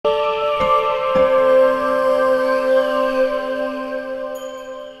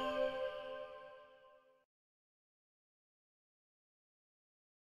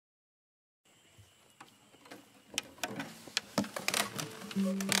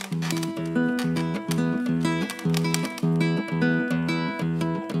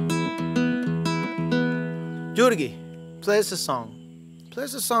Jurgi, play us a song. Play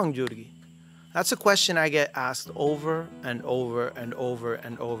us a song, Jurgi. That's a question I get asked over and over and over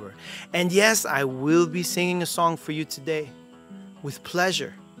and over. And yes, I will be singing a song for you today with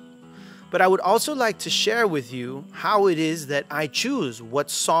pleasure. But I would also like to share with you how it is that I choose what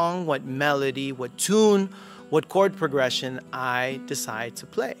song, what melody, what tune, what chord progression I decide to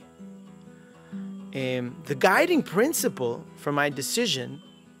play. The guiding principle for my decision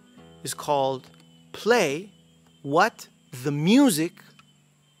is called play what the music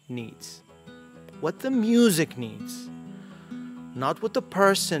needs. What the music needs. Not what the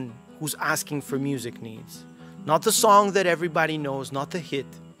person who's asking for music needs. Not the song that everybody knows, not the hit.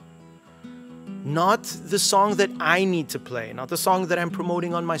 Not the song that I need to play, not the song that I'm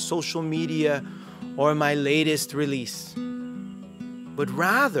promoting on my social media or my latest release. But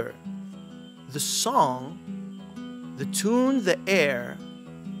rather, the song, the tune, the air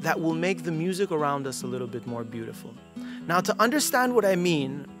that will make the music around us a little bit more beautiful. Now, to understand what I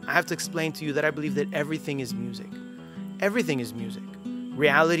mean, I have to explain to you that I believe that everything is music. Everything is music.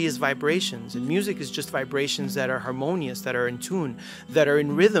 Reality is vibrations, and music is just vibrations that are harmonious, that are in tune, that are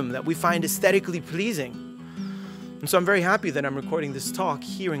in rhythm, that we find aesthetically pleasing. And so I'm very happy that I'm recording this talk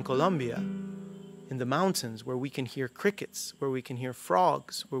here in Colombia, in the mountains, where we can hear crickets, where we can hear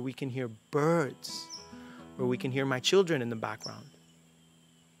frogs, where we can hear birds, where we can hear my children in the background.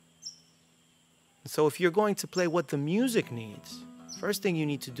 And so if you're going to play what the music needs, first thing you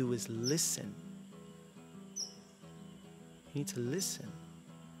need to do is listen. You need to listen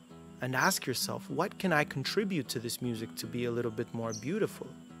and ask yourself, what can I contribute to this music to be a little bit more beautiful?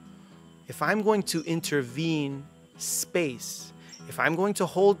 If I'm going to intervene space, if I'm going to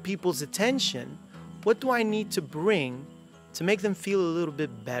hold people's attention, what do I need to bring to make them feel a little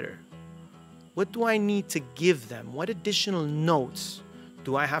bit better? What do I need to give them? What additional notes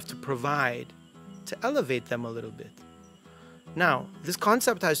do I have to provide to elevate them a little bit? Now, this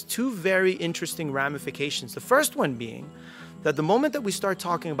concept has two very interesting ramifications. The first one being that the moment that we start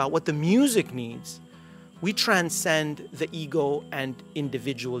talking about what the music needs, we transcend the ego and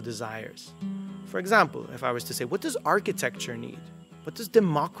individual desires. For example, if I was to say, what does architecture need? What does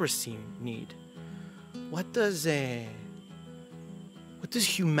democracy need? What does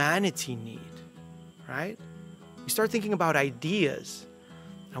humanity need, right? We start thinking about ideas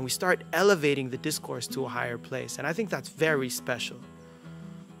and we start elevating the discourse to a higher place. And I think that's very special.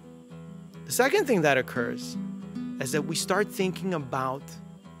 The second thing that occurs is that we start thinking about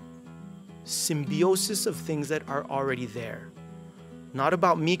symbiosis of things that are already there. Not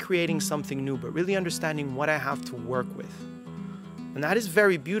about me creating something new, but really understanding what I have to work with. And that is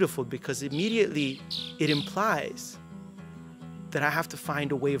very beautiful because immediately it implies that I have to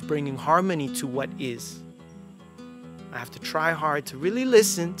find a way of bringing harmony to what is. I have to try hard to really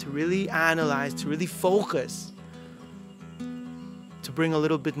listen, to really analyze, to really focus, to bring a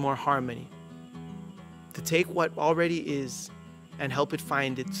little bit more harmony, to take what already is and help it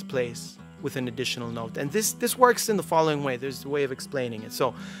find its place with an additional note. And this works in the following way. There's a way of explaining it.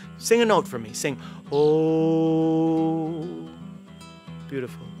 So sing a note for me. Sing, oh,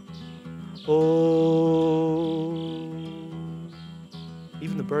 beautiful. Oh.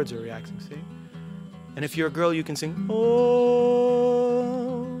 Even the birds are reacting, see? And if you're a girl, you can sing,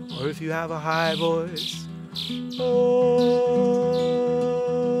 oh. Or if you have a high voice, oh.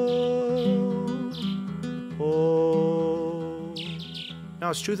 Oh. Now,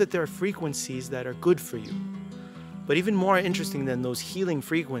 it's true that there are frequencies that are good for you. But even more interesting than those healing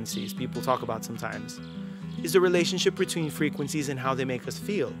frequencies people talk about sometimes is the relationship between frequencies and how they make us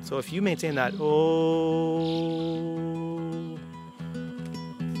feel. So if you maintain that, oh,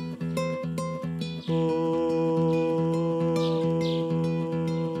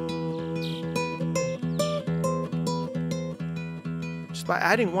 just by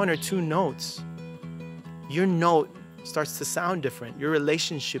adding one or two notes, your note starts to sound different. Your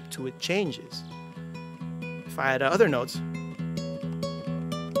relationship to it changes. If I add other notes,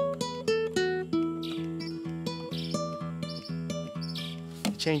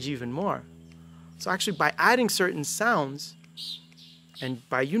 it changes even more. So actually, by adding certain sounds, and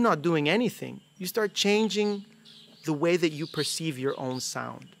by you not doing anything, you start changing the way that you perceive your own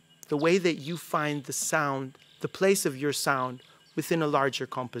sound, the way that you find the sound, the place of your sound within a larger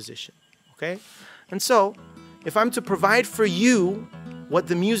composition, okay? And so, if I'm to provide for you what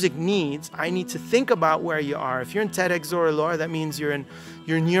the music needs, I need to think about where you are. If you're in TEDxZorilor, that means you're in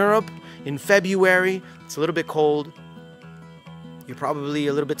Europe in February. It's a little bit cold. You're probably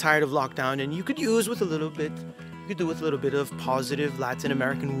a little bit tired of lockdown, and you could use with a little bit You could do with a little bit of positive Latin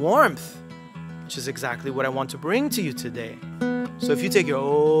American warmth, which is exactly what I want to bring to you today. So if you take your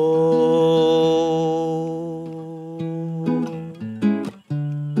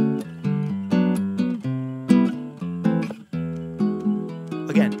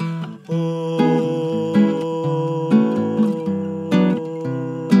again.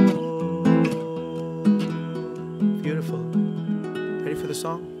 Beautiful. Ready for the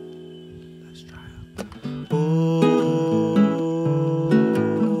song? Let's try it.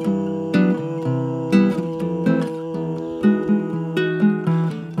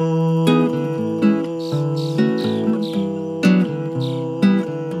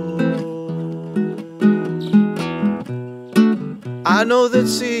 I know that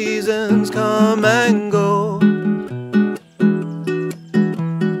seasons come and go.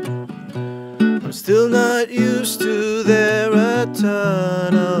 I'm still not used to their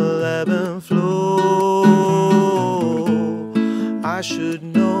eternal ebb and flow. I should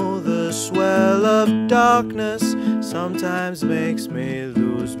know the swell of darkness sometimes makes me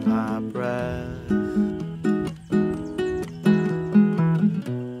lose my breath.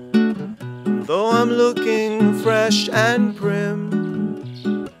 Though I'm looking fresh and prim,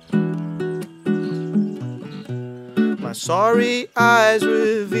 my sorry eyes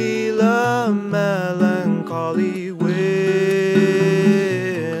reveal a melancholy whim.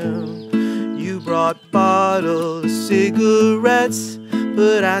 You brought bottled cigarettes,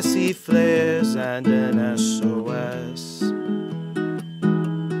 but I see flares and an SOS.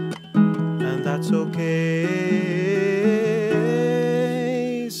 And that's okay.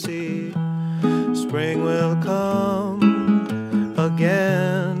 See, spring will come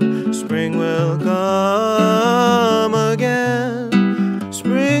again. Spring will come again.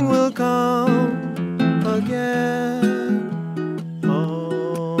 Spring will come again.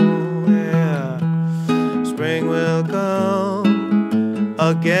 Oh yeah. Spring will come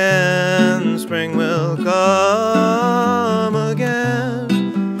again. Spring will come again.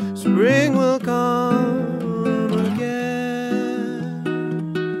 Spring will come again.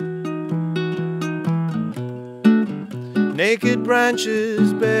 Naked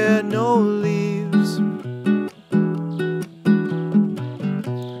branches bear no leaves,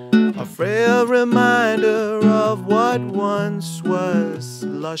 a frail reminder of what once was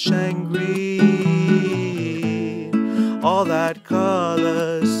lush and green. All that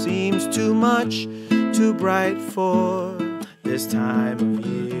color seems too much, too bright for this time of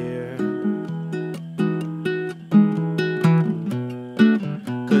year.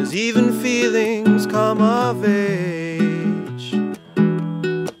 'Cause even feelings come of age,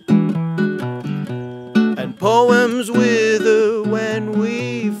 and poems wither when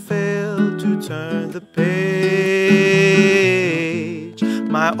we fail to turn the page.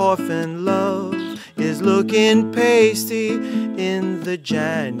 My orphan love is looking pasty in the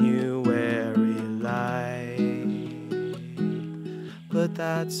January light, but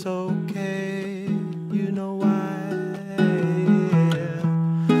that's okay, you know why.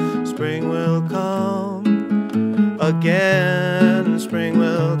 Spring will come again. Spring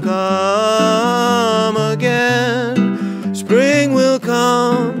will come again. Spring will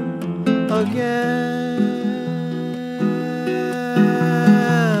come again.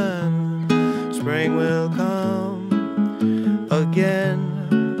 Spring will come again.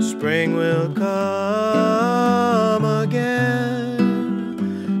 Spring will come again.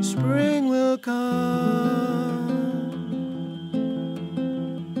 Spring will come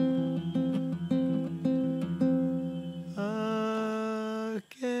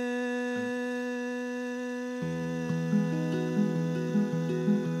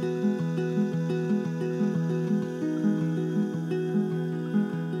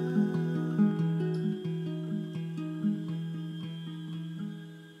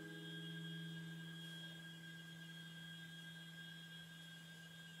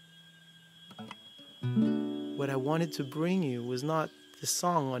What I wanted to bring you was not the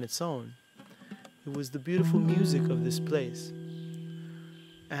song on its own. It was the beautiful music of this place.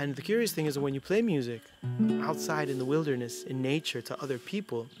 And the curious thing is that when you play music outside in the wilderness, in nature, to other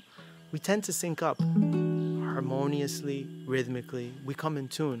people, we tend to sync up harmoniously, rhythmically. We come in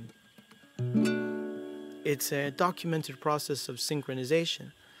tune. It's a documented process of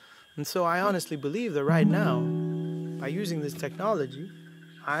synchronization. And so I honestly believe that right now, by using this technology,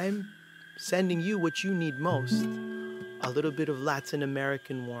 I'm sending you what you need most. A little bit of Latin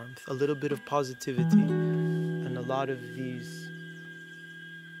American warmth, a little bit of positivity, and a lot of these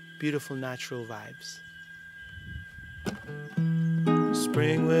beautiful natural vibes.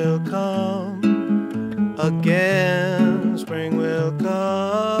 Spring will come again. Spring will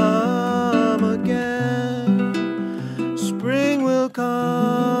come